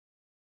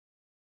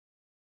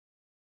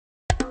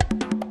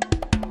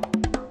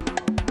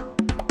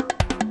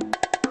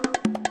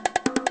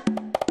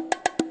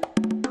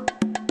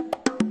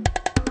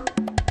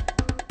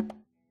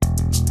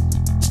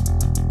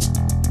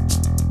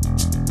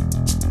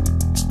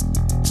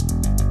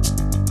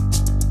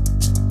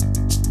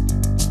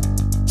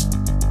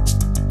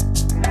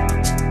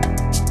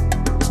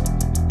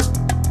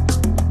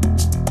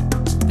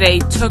They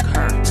took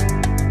her.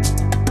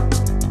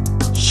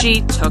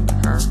 She took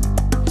her.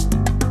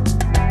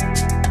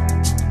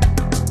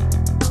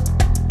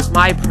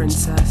 My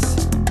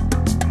princess.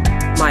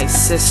 My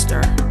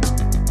sister.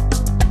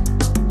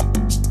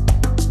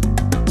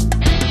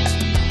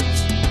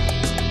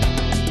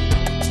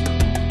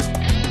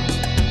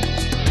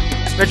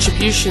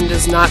 Retribution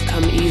does not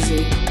come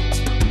easy.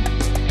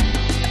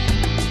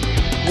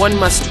 One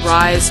must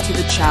rise to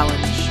the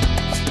challenge.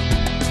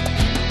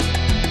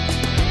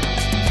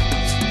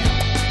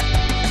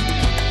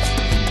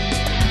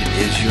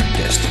 It is your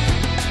destiny.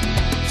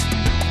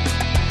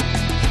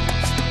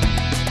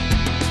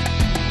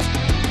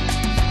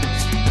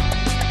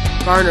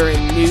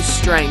 Garnering new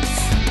strength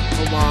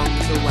along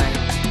the way.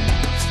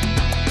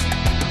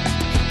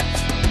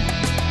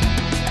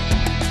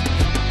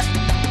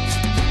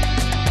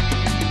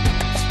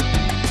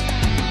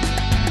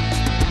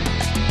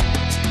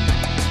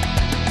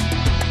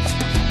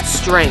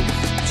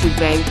 Strength to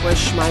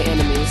vanquish my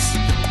enemies.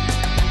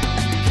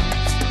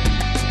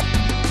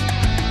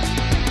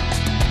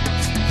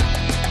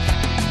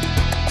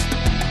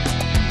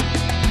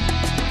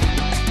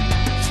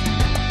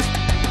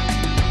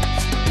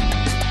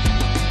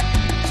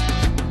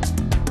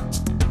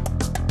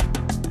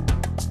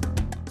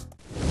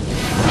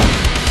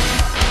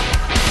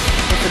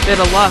 With a bit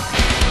of luck,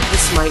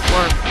 this might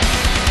work.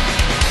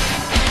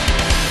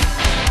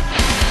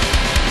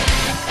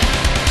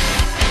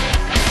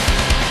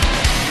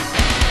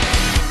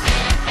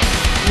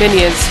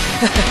 Minions.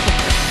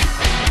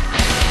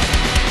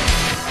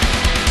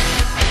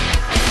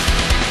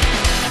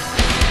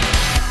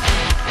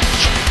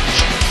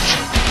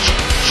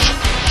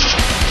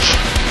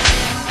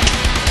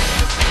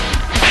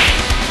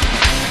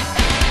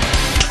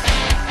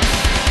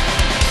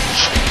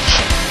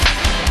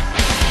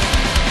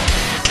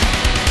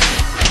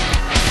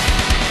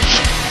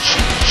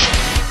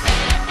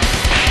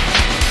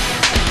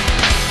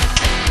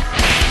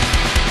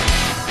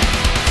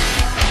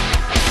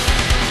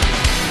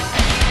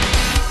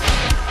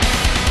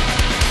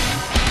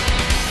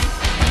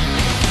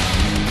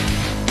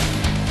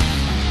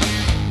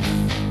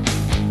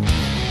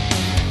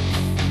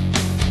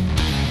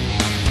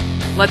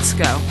 Let's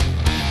go.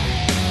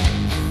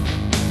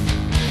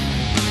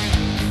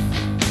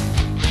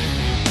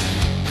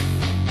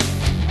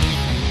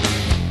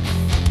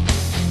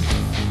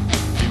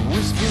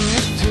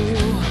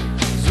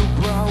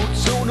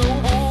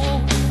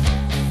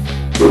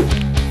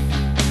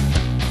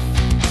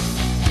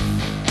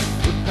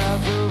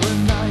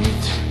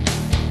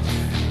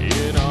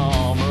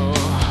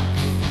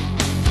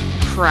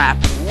 Crap.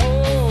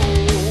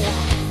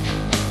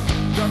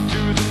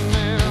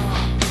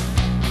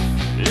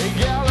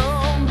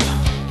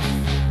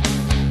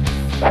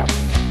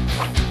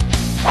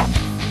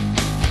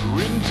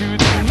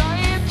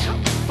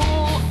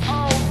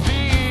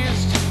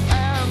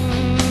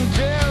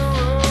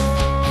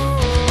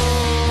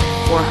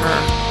 For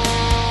her.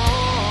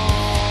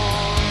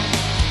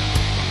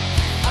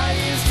 I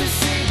used to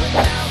see, but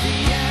now the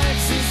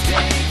axe is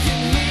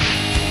taking me.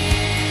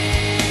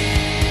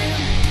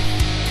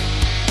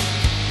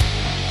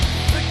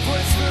 The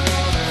quest for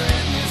honor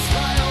in this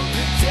vile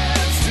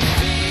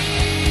catastrophe.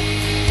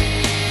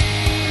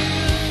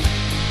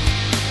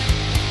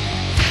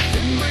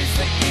 Embrace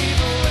the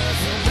evil as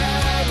the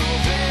battle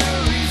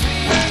buries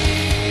me.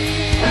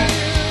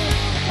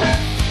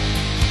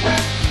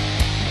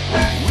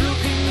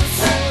 Wielding the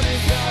sword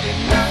has got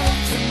enough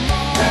to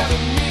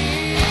martyr me.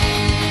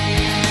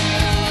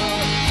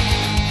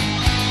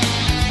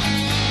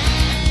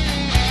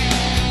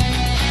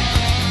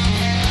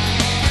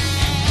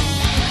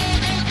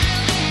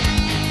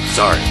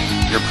 Sorry,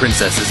 your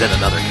princess is in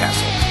another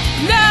castle.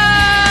 No!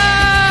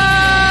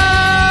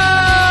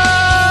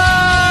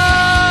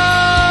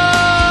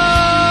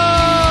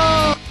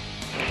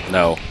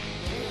 No.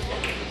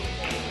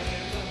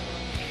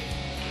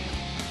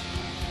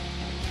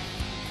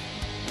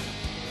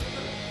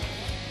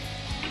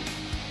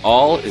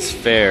 All is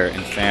fair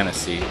in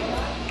fantasy.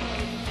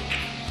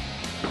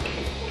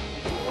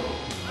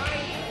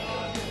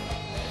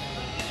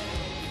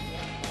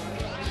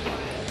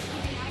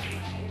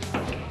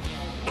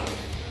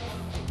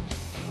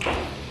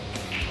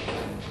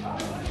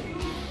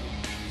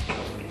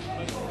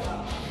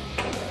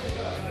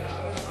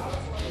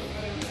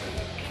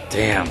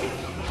 Damn,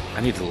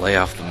 I need to lay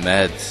off the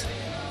meds.